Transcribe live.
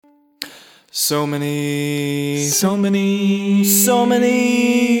So many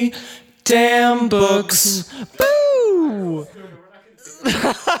damn books. Boo!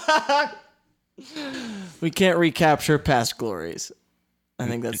 We can't recapture past glories. I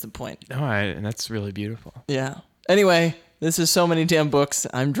think that's the point. No, and that's really beautiful. Yeah. Anyway, this is So Many Damn Books.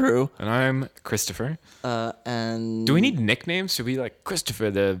 I'm Drew. And I'm Christopher. And Do we need nicknames? Should we like Christopher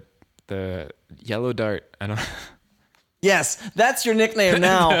the yellow dart? I don't. Yes, that's your nickname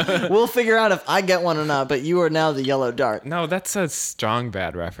now. We'll figure out if I get one or not, but you are now the yellow dart. No, that's a strong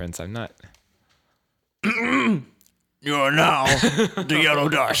bad reference. I'm not. You are now the yellow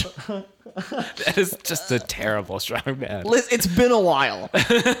dart. That is just a terrible strong bad. It's been a while.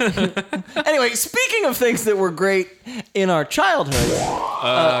 Anyway, speaking of things that were great in our childhood.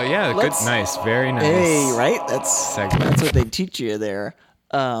 Yeah, good, nice, very nice. Hey, right? That's Segment. that's what they teach you there.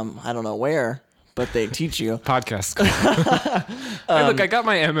 I don't know where, but they teach you. Podcast school. Hey, look, I got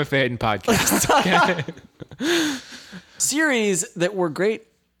my MFA in podcasts. Okay. Series that were great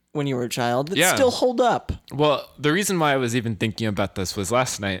when you were a child that Yeah. still hold up. Well, the reason why I was even thinking about this was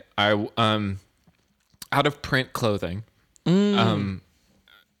last night. I out of print clothing,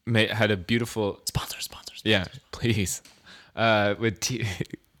 had a beautiful Sponsors. Yeah, please.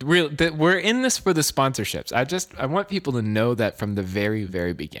 We're in this for the sponsorships. I want people to know that from the very,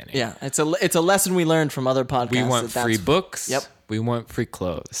 very beginning. Yeah, it's a lesson we learned from other podcasts. We want free books. Yep. We want free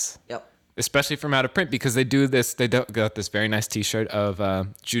clothes. Yep. Especially from out of print because they do this. They got this very nice T-shirt of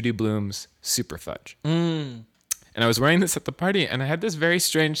Judy Blume's Super Fudge. And I was wearing this at the party, and I had this very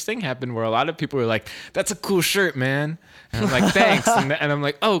strange thing happen where a lot of people were like, "That's a cool shirt, man." And I'm like, "Thanks." And I'm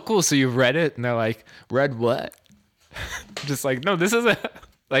like, "Oh, cool. So you've read it?" And they're like, "Read what?" Just like, no, this isn't.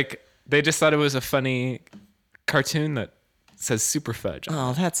 Like, they just thought it was a funny cartoon that says Super Fudge.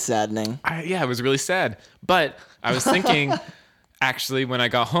 Oh, that's saddening. Yeah, it was really sad. But I was thinking, actually, when I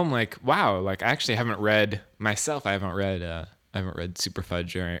got home, like, wow, like I actually haven't read myself. I haven't read Super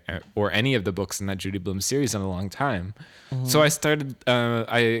Fudge or any of the books in that Judy Blume series in a long time. So I started.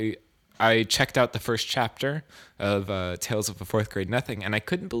 I checked out the first chapter of Tales of a Fourth Grade Nothing, and I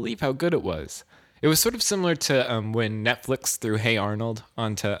couldn't believe how good it was. It was sort of similar to when Netflix threw Hey Arnold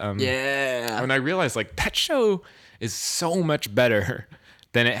onto. Yeah. When I realized like that show is so much better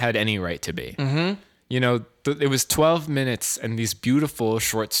than it had any right to be. Mm-hmm. You know, it was 12 minutes and these beautiful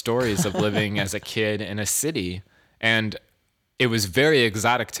short stories of living as a kid in a city, and it was very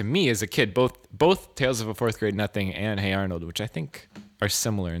exotic to me as a kid. Both Tales of a Fourth Grade Nothing and Hey Arnold, which I think are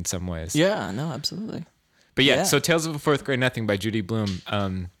similar in some ways. Yeah. No, absolutely. But yeah, Yeah. so Tales of a Fourth Grade Nothing by Judy Blume,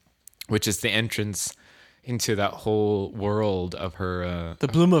 which is the entrance into that whole world of her. The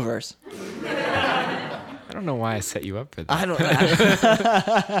Bloomiverse. I don't know why I set you up for that. I don't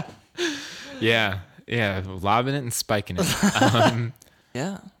know. Yeah, lobbing it and spiking it.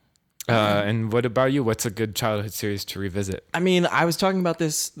 Yeah. And what about you? What's a good childhood series to revisit? I mean, I was talking about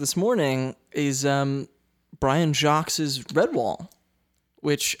this morning, is Brian Jacques' Redwall,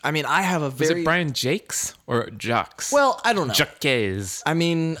 which, I mean, I have a Was very... it Brian Jakes or Jacques? Well, I don't know. Jacques. I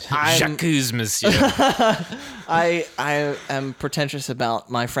mean, Jacques, monsieur. I am pretentious about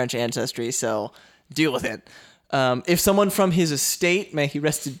my French ancestry, so deal with it. If someone from his estate, may he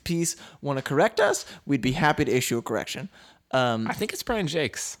rest in peace, want to correct us, we'd be happy to issue a correction. I think it's Brian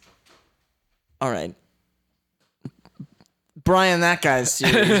Jakes. All right. Brian, that guy's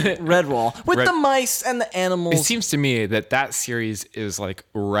series, Redwall, with the mice and the animals. It seems to me that series is like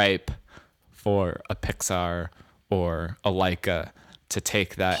ripe for a Pixar or a Laika to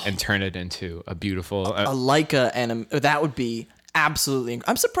take that and turn it into a beautiful... a Laika that would be absolutely...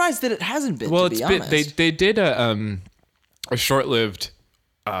 I'm surprised that it hasn't been, well, to be honest. they did a short-lived,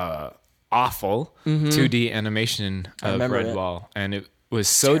 awful 2D animation of remember Redwall, and it was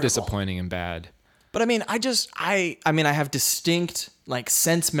so disappointing and bad. But I mean, I have distinct like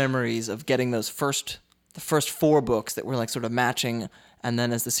sense memories of getting the first 4 books that were like sort of matching, and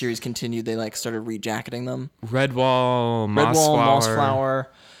then as the series continued, they like started rejacketing them. Redwall, Mossflower,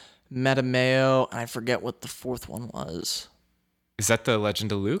 Metameo, and I forget what the 4th one was. Is that the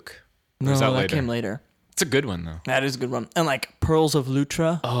Legend of Luke? Or No, is that later? came later. It's a good one though. That is a good one. And like Pearls of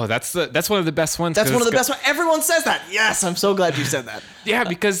Lutra. Oh, that's one of the best ones. That's one of the best ones. Everyone says that. Yes, I'm so glad you said that. Yeah,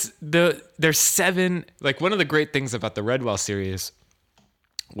 because there's 7. Like one of the great things about the Redwall series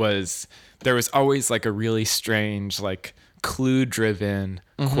was there was always like a really strange, like clue-driven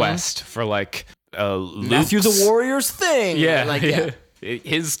quest for like Matthew the Warrior's thing. Yeah, Like, yeah.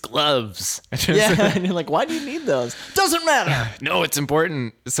 his gloves. Yeah, and you're like, why do you need those? Doesn't matter. No, it's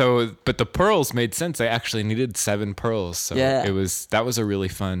important. So, but the pearls made sense. I actually needed 7 pearls. So Yeah. that was a really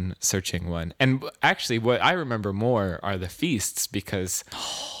fun searching one. And actually, what I remember more are the feasts because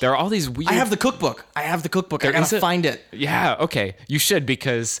there are all these weird. I have the cookbook. I There gotta is a- find it. Yeah. Okay. You should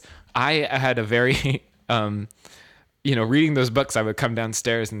because I had a very. Reading those books, I would come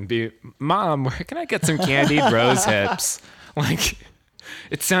downstairs and be, Mom, where can I get some candied rose hips? Like,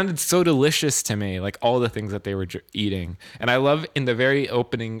 it sounded so delicious to me, like all the things that they were eating. And I love in the very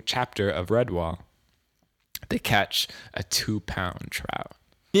opening chapter of Redwall, they catch a 2-pound trout.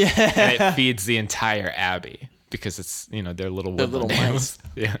 Yeah. And it feeds the entire abbey because it's, their little They're woodland little animals.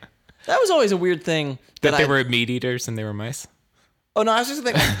 mice. Yeah. That was always a weird thing. That they I- were meat eaters and they were mice. Oh no, I was just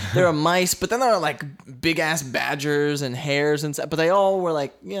thinking there are mice, but then there are like big ass badgers and hares and stuff. But they all were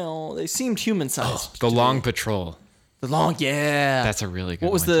like, they seemed human sized. The Long Patrol. The long, yeah. That's a really good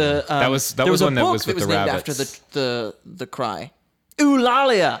What was one, the? too. That was there was one a that book was with the named rabbits. after the cry.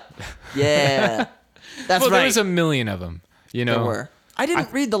 Eulalia. Yeah, that's Well, right. there was a million of them. There were. I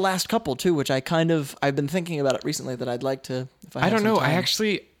didn't read the last couple too, which I've been thinking about it recently that I'd like to. If I I have don't some know. time. I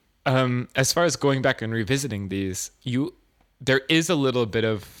actually, as far as going back and revisiting these, there is a little bit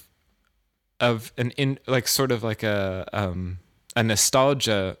of sort of like a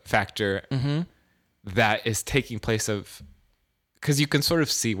nostalgia factor that is taking place because you can sort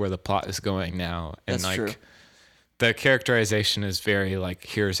of see where the plot is going now, and That's true. the characterization is very like,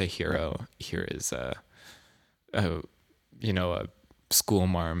 here's a hero, here is a school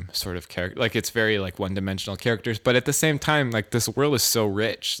marm sort of character. Like, it's very like one-dimensional characters, but at the same time, like, this world is so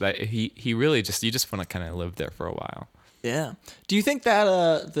rich that he really you just want to kind of live there for a while. Yeah. Do you think that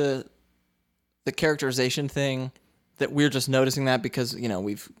the characterization thing that we're just noticing that because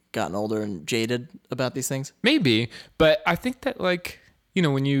we've gotten older and jaded about these things? Maybe, but I think that, like,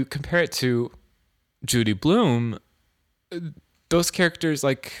 when you compare it to Judy Blume, those characters,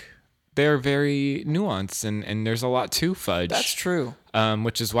 like, they're very nuanced and there's a lot to Fudge. That's true.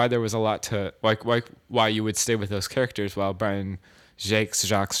 Which is why there was a lot to why you would stay with those characters while Brian Jacques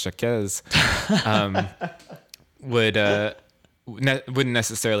wouldn't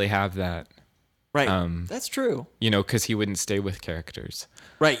necessarily have that. Right. That's true. Because he wouldn't stay with characters.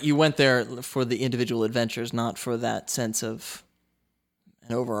 Right. You went there for the individual adventures, not for that sense of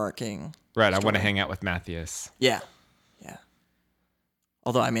an overarching. Right. I want to hang out with Matthias. Yeah. Yeah.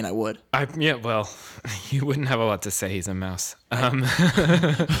 Although, I mean, I would. Well, you wouldn't have a lot to say. He's a mouse.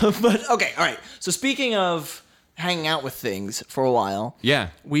 But okay. All right. So speaking of hanging out with things for a while. Yeah.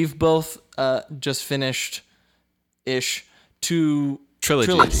 We've both just finished 2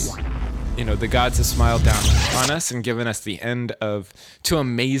 trilogies. The gods have smiled down on us and given us the end of 2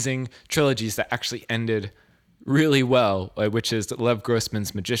 amazing trilogies that actually ended really well, which is Lev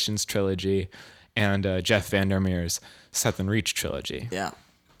Grossman's Magicians trilogy and Jeff Vandermeer's Southern Reach trilogy. Yeah.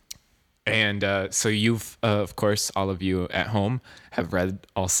 And so you've, of course, all of you at home have read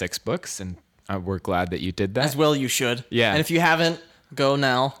all 6 books, and we're glad that you did that. As well you should. Yeah. And if you haven't, go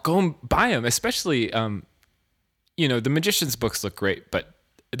now. Go and buy them, especially, the Magicians books look great, but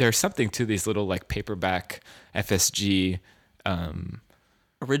there's something to these little like paperback FSG.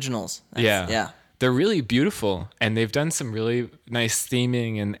 Originals. Yeah. Yeah. They're really beautiful, and they've done some really nice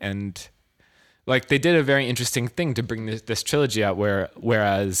theming and like they did a very interesting thing to bring this trilogy out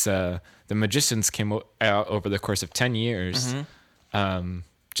whereas the Magicians came out over the course of 10 years.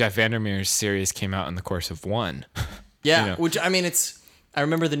 Jeff Vandermeer's series came out in the course of 1. Yeah, which I mean, I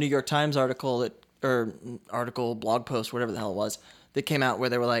remember the New York Times article blog post, whatever the hell it was, that came out where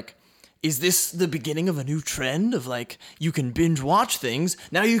they were like, is this the beginning of a new trend of like, you can binge watch things,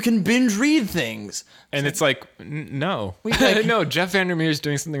 now you can binge read things? And it's like, no. Like- No, Jeff Vandermeer is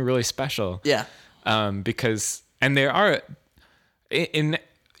doing something really special. Yeah. Because, and there are, in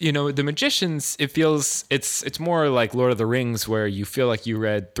The Magicians, it feels, it's more like Lord of the Rings, where you feel like you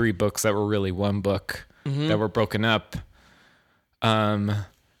read 3 books that were really 1 book that were broken up. But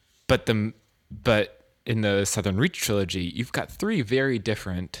in the Southern Reach trilogy, you've got 3 very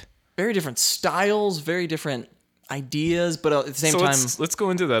different styles, very different ideas, but at the same time, let's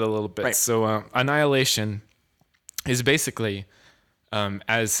go into that a little bit. Right. So Annihilation is basically,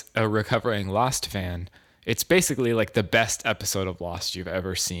 as a recovering Lost fan, it's basically like the best episode of Lost you've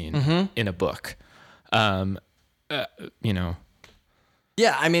ever seen in a book. yeah, I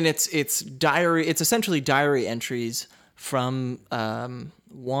mean, it's essentially diary entries from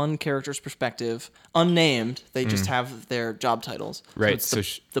one character's perspective, unnamed. They just have their job titles. Right, So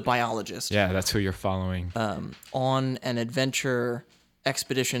it's the biologist. Yeah, that's who you're following. On an adventure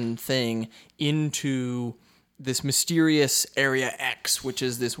expedition thing into this mysterious Area X, which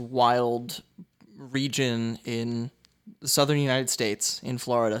is this wild region in the southern United States, in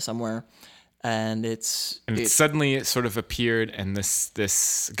Florida somewhere, and suddenly it sort of appeared, and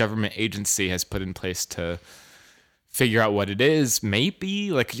this government agency has put in place to figure out what it is,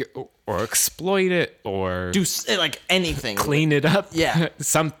 maybe or exploit it, or do like anything, clean it up, yeah,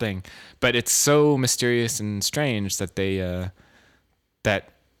 something. But it's so mysterious and strange that that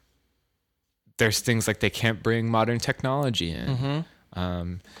there's things like they can't bring modern technology in.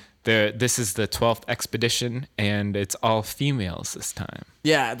 This is the 12th expedition, and it's all females this time.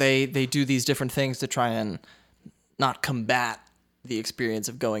 Yeah, they do these different things to try and not combat the experience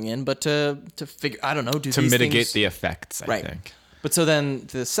of going in, but to figure, I don't know, to mitigate the effects, I think. But so then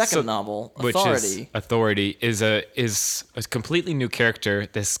the second novel, Authority, is a completely new character.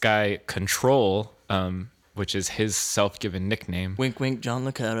 This guy Control, which is his self-given nickname. Wink, wink, John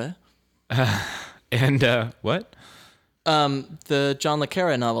le Carre. And what? The John le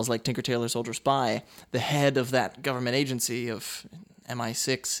Carre novels, like Tinker Tailor Soldier Spy, the head of that government agency of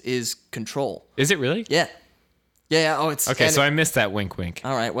MI6 is Control. Is it really? Yeah. Yeah. Oh, it's okay. So I missed that wink, wink.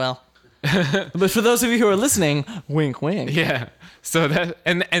 All right. Well, but for those of you who are listening, wink, wink. Yeah. So that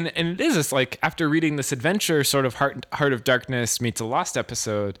and it is just like, after reading this adventure, sort of Heart of Darkness meets a Lost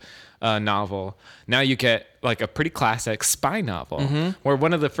episode novel. Now you get like a pretty classic spy novel, where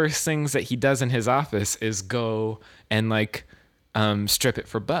one of the first things that he does in his office is go and like strip it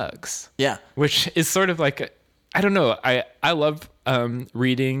for bugs. Yeah. Which is sort of like, I don't know. I love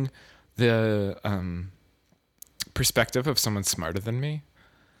reading the perspective of someone smarter than me.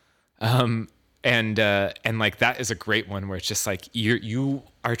 And like, that is a great one, where it's just like you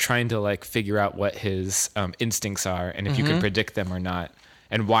are trying to like figure out what his instincts are, and if you can predict them or not,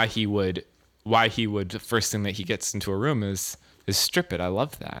 and why he would the first thing that he gets into a room is strip it. I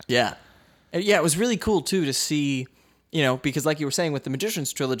love that. Yeah. And yeah, it was really cool too to see, because like you were saying with the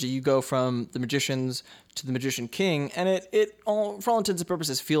Magicians trilogy, you go from the Magicians to the Magician King, and it all, for all intents and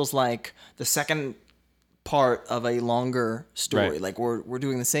purposes, feels like the second part of a longer story. Right. Like we're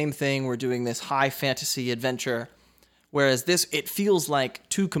doing the same thing. We're doing this high fantasy adventure, whereas this, it feels like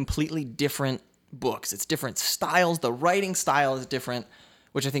two completely different books. It's different styles. The writing style is different,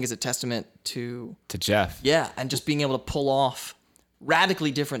 which I think is a testament to Jeff. Yeah, and just being able to pull off radically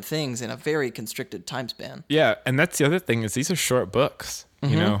different things in a very constricted time span. Yeah, and that's the other thing, is these are short books.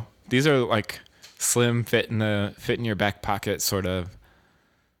 These are like slim, fit in your back pocket sort of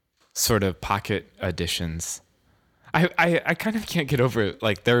pocket editions. I kind of can't get over it.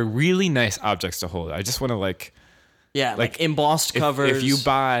 Like, they're really nice objects to hold. I just want to like embossed covers. If you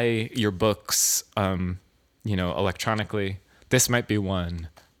buy your books, electronically, this might be one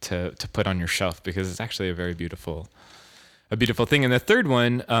to put on your shelf, because it's actually a very beautiful thing. And the third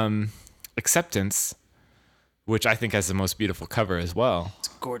one, Acceptance, which I think has the most beautiful cover as well. It's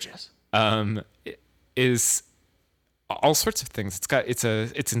gorgeous. Is all sorts of things.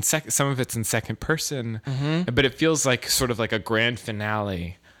 Some of it's in second person, but it feels like sort of like a grand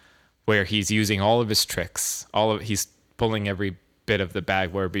finale, where he's using all of his tricks. He's pulling every bit of the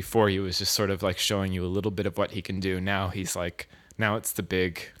bag, where before he was just sort of like showing you a little bit of what he can do. Now it's the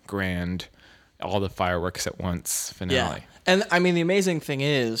big, grand, all the fireworks at once finale. Yeah. And I mean, the amazing thing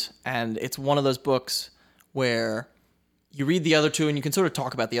is, and it's one of those books where you read the other two and you can sort of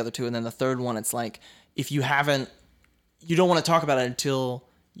talk about the other two, and then the third one, it's like, if you don't want to talk about it until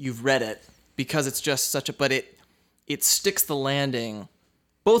you've read it, because it's just but it sticks the landing.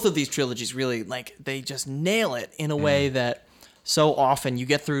 Both of these trilogies really, like, they just nail it in a way that so often you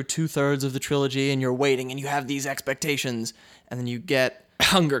get through 2/3 of the trilogy and you're waiting and you have these expectations, and then you get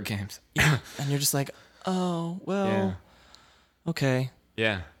Hunger Games. and you're just like, oh, well, okay.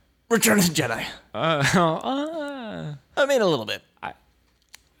 Yeah. Return of the Jedi. I mean, a little bit.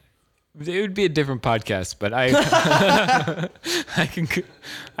 It would be a different podcast, but I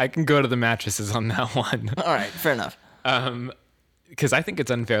can go to the mattresses on that one. All right, fair enough. Because I think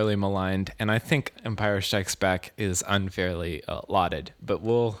it's unfairly maligned, and I think Empire Strikes Back is unfairly lauded. But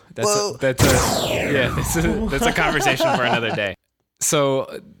that's a conversation for another day.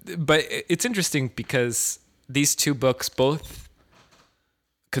 So, but it's interesting because these two books both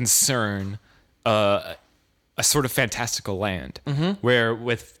concern a sort of fantastical land, where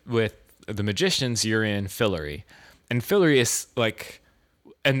with the Magicians, you're in Fillory, and Fillory is like,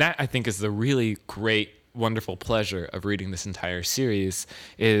 and that I think is the really great, wonderful pleasure of reading this entire series,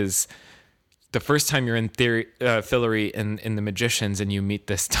 is the first time you're in Fillory in the Magicians, and you meet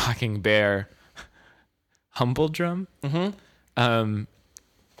this talking bear, Humbledrum.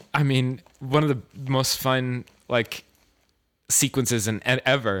 I mean, one of the most fun like sequences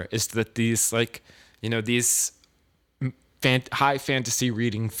ever is that these like these high fantasy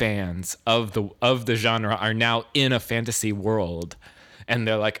reading fans of the genre are now in a fantasy world, and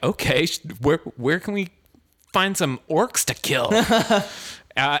they're like, okay, where can we find some orcs to kill?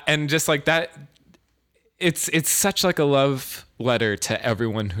 And just like that, it's such like a love letter to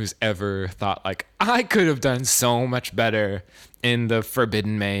everyone who's ever thought like, I could have done so much better in the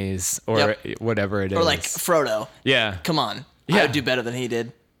Forbidden Maze or whatever it is. Or like Frodo. Yeah. Come on. Yeah. I would do better than he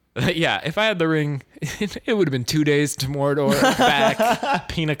did. Yeah, if I had the ring, it would have been 2 days to Mordor, back,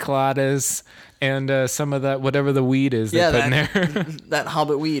 pina coladas, and some of that, whatever the weed is they put in there. That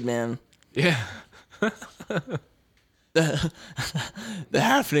Hobbit weed, man. Yeah. The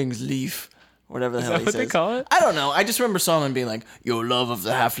halfling's leaf. Whatever the hell he what says. they call it? I don't know. I just remember Solomon being like, your love of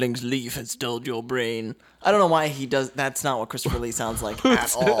the halfling's leaf has dulled your brain. I don't know why he does. That's not what Christopher Lee sounds like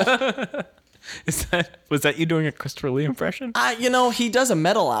at all. Was that you doing a Christopher Lee impression? He does a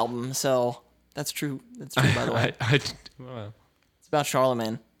metal album, so that's true. That's true, by the way. Well, It's about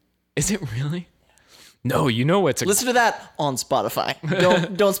Charlemagne. is it really? No, what's Listen to that on Spotify.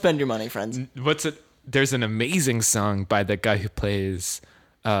 Don't spend your money, friends. what's it? There's an amazing song by the guy who plays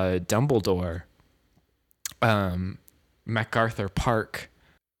Dumbledore, MacArthur Park,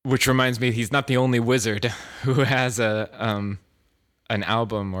 which reminds me he's not the only wizard who has an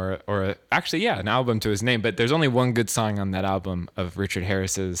album an album to his name, but there's only one good song on that album of Richard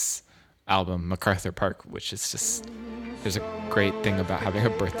Harris's album, MacArthur Park, which is just, there's a great thing about having a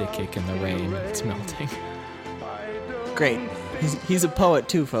birthday cake in the rain. It's melting. Great. He's a poet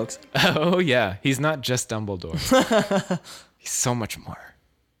too, folks. Oh yeah, he's not just Dumbledore. He's so much more.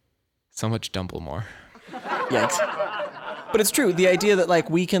 So much Dumbledore. Yikes. But it's true. The idea that like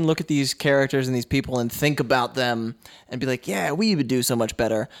we can look at these characters and these people and think about them and be like, yeah, we would do so much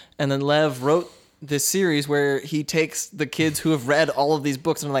better. And then Lev wrote this series where he takes the kids who have read all of these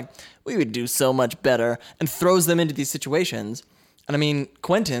books and are like, we would do so much better, and throws them into these situations. And I mean,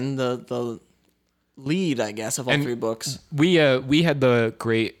 Quentin, the lead, I guess, of all three books. We had the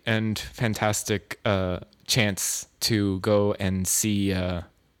great and fantastic chance to go and see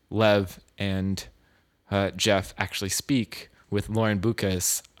Lev and Jeff actually speak with Lauren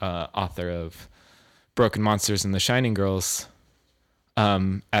Bucas, author of Broken Monsters and The Shining Girls,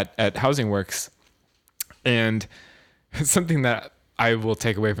 at Housing Works. And something that I will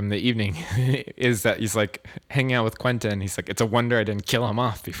take away from the evening is that he's like hanging out with Quentin. He's like, it's a wonder I didn't kill him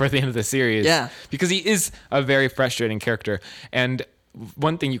off before the end of the series. Yeah. Because he is a very frustrating character. And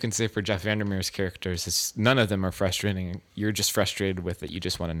one thing you can say for Jeff Vandermeer's characters is none of them are frustrating. You're just frustrated with it. You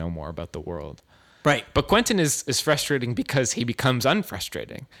just want to know more about the world. Right. But Quentin is frustrating because he becomes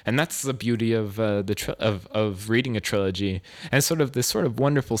unfrustrating, and that's the beauty of of reading a trilogy, and sort of this sort of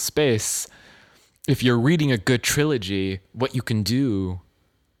wonderful space. If you're reading a good trilogy, what you can do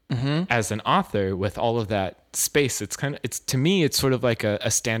as an author with all of that space, it's to me, it's sort of like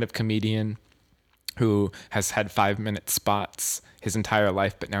a stand-up comedian who has had 5-minute spots his entire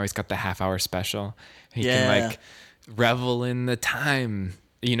life, but now he's got the half-hour special. He can like revel in the time.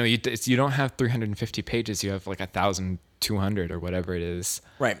 You don't have 350 pages. You have like 1,200 or whatever it is.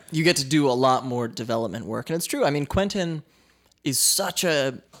 Right. You get to do a lot more development work. And it's true. I mean, Quentin is such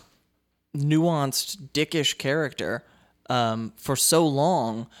a nuanced, dickish character for so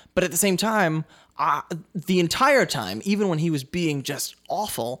long. But at the same time, the entire time, even when he was being just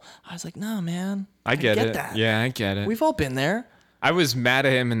awful, I was like, no, man. I get it. That. Yeah, I get it. We've all been there. I was mad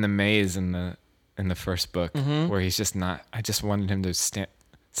at him in the maze in the first book where he's just not. I just wanted him to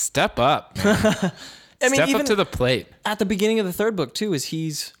step up, man. I mean, step even up to the plate. At the beginning of the third book too, is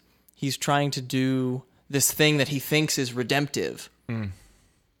he's trying to do this thing that he thinks is redemptive, and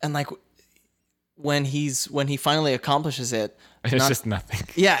like when he finally accomplishes it, It's just nothing.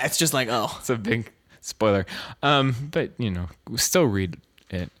 Yeah, it's just like, oh, It's a big spoiler. But still read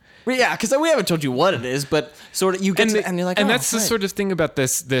it. yeah, because we haven't told you what it is, but sort of you get to, and you're like, and oh, that's the right. sort of thing about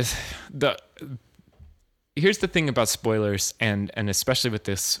here's the thing about spoilers, and especially with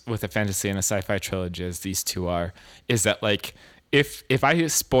a fantasy and a sci-fi trilogy, as these two are, is that like if I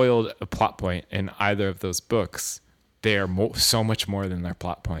spoiled a plot point in either of those books, they are so much more than their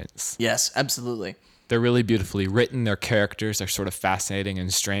plot points. Yes, absolutely. They're really beautifully written. Their characters are sort of fascinating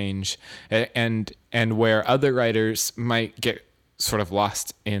and strange, and where other writers might get sort of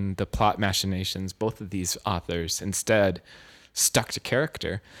lost in the plot machinations, both of these authors instead stuck to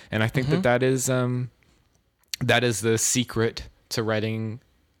character, and I think that is the secret to writing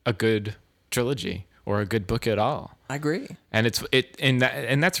a good trilogy or a good book at all. I agree. And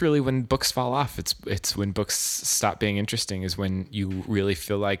that's really when books fall off. It's when books stop being interesting, is when you really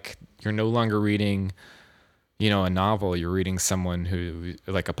feel like you're no longer reading, a novel. You're reading someone who,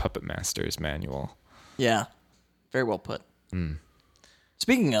 like a puppet master's manual. Yeah. Very well put.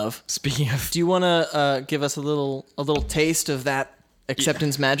 Speaking of, Speaking of, do you want to give us a little taste of that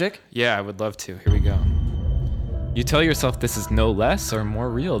acceptance magic? yeah, I would love to. Here we go. You tell yourself this is no less or more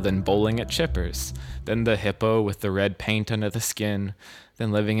real than bowling at Chippers, than the hippo with the red paint under the skin,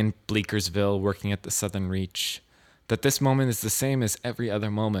 than living in Bleekersville working at the Southern Reach. That this moment is the same as every other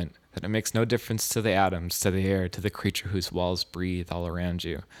moment, that it makes no difference to the atoms, to the air, to the creature whose walls breathe all around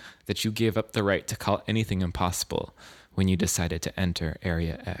you, that you gave up the right to call anything impossible when you decided to enter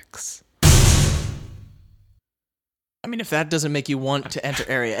Area X. I mean, if that doesn't make you want to enter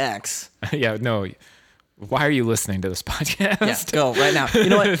Area X. Yeah, no. Why are you listening to this podcast? Yeah, go right now. You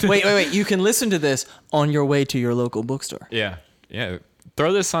know what? Wait. You can listen to this on your way to your local bookstore. Yeah.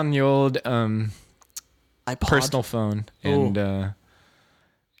 Throw this on the old iPod. personal phone and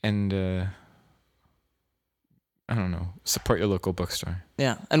I don't know, support your local bookstore.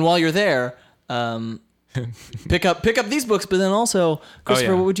 Yeah, and while you're there, pick up these books. But then also,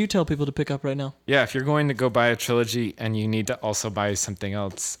 Christopher, what would you tell people to pick up right now? Yeah, if you're going to go buy a trilogy and you need to also buy something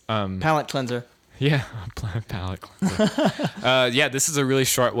else, Palate cleanser. Yeah, palate cleanser. Yeah, this is a really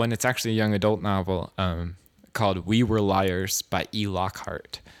short one. It's actually a young adult novel called We Were Liars by E.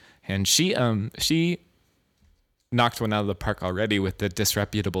 Lockhart. And she knocked one out of the park already with the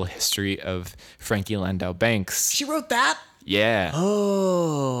disreputable history of Frankie Landau Banks. She wrote that? Yeah.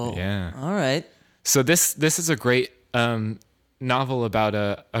 Oh. Yeah. All right. So this is a great novel about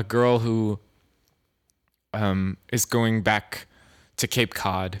a girl who is going back to Cape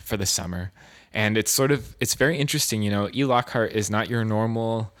Cod for the summer. And it's very interesting, E. Lockhart is not your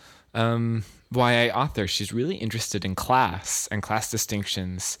normal YA author. She's really interested in class and class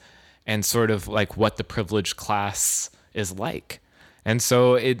distinctions and sort of like what the privileged class is like. And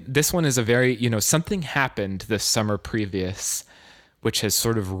so this one is a very, something happened this summer previous, which has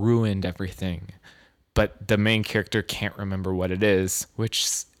sort of ruined everything. But the main character can't remember what it is, which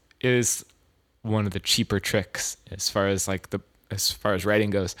is one of the cheaper tricks as far as writing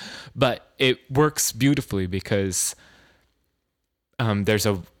goes. But it works beautifully because there's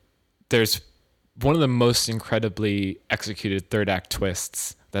one of the most incredibly executed third act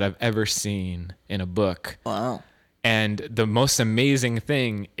twists that I've ever seen in a book. Wow. And the most amazing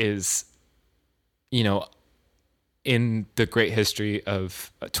thing is, in the great history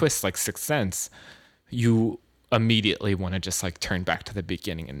of twists like Sixth Sense, you immediately want to just like turn back to the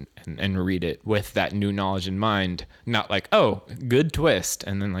beginning and read it with that new knowledge in mind, not like, oh, good twist,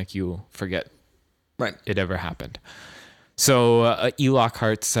 and then like you forget it ever happened. So E.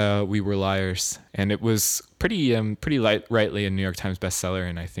 Lockhart's We Were Liars, and it was pretty rightly a New York Times bestseller,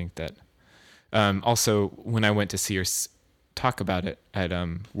 and I think that also when I went to see her talk about it at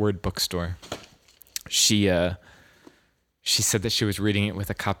Word Bookstore, she said that she was reading it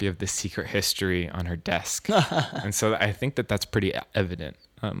with a copy of The Secret History on her desk. And so I think that that's pretty evident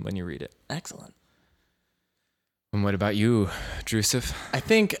when you read it. Excellent. And what about you, Drusif? I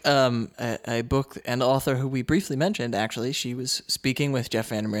think a book and author who we briefly mentioned, actually, she was speaking with Jeff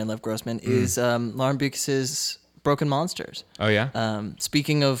Vandermeer and Lev Grossman, is Lauren Beukes's Broken Monsters. Oh, yeah?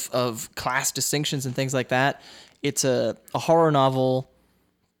 Speaking of class distinctions and things like that, it's a horror novel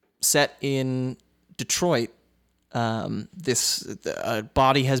set in Detroit. A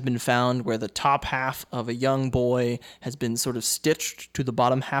body has been found where the top half of a young boy has been sort of stitched to the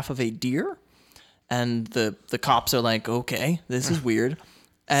bottom half of a deer. And the cops are like, okay, this is weird.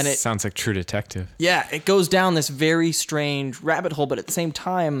 And it sounds like True Detective. Yeah, it goes down this very strange rabbit hole, but at the same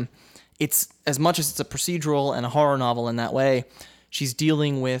time, it's as much as it's a procedural and a horror novel in that way, she's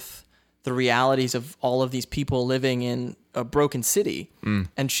dealing with the realities of all of these people living in a broken city.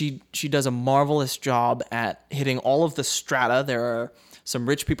 And she does a marvelous job at hitting all of the strata. There are some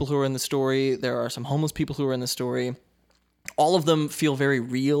rich people who are in the story. There are some homeless people who are in the story. All of them feel very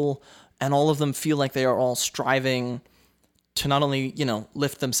real, and all of them feel like they are all striving to not only,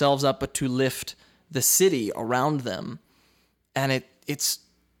 lift themselves up, but to lift the city around them. And it's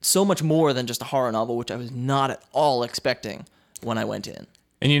so much more than just a horror novel, which I was not at all expecting when I went in.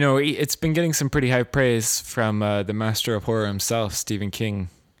 And it's been getting some pretty high praise from the master of horror himself, Stephen King.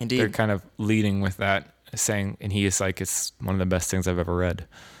 Indeed. They're kind of leading with that, saying, and he is like, it's one of the best things I've ever read.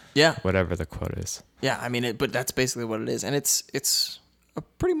 Yeah. Whatever the quote is. Yeah, I mean, but that's basically what it is. And it's a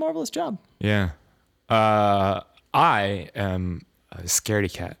pretty marvelous job. Yeah. I am a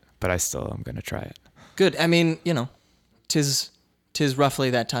scaredy cat, but I still am going to try it. Good. I mean, tis roughly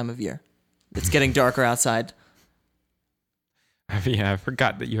that time of year. It's getting darker outside. Yeah, I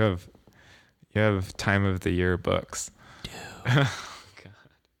forgot that you have time of the year books. Dude. Oh,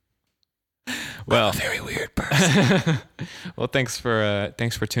 God. Well, very weird person. well, thanks for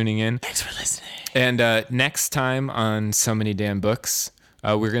tuning in. Thanks for listening. And next time on So Many Damn Books,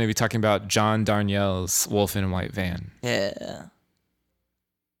 we're going to be talking about John Darnielle's Wolf in a White Van. Yeah.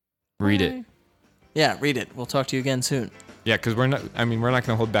 Read it. Yeah, read it. We'll talk to you again soon. Yeah, because we're not going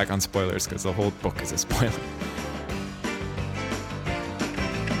to hold back on spoilers because the whole book is a spoiler.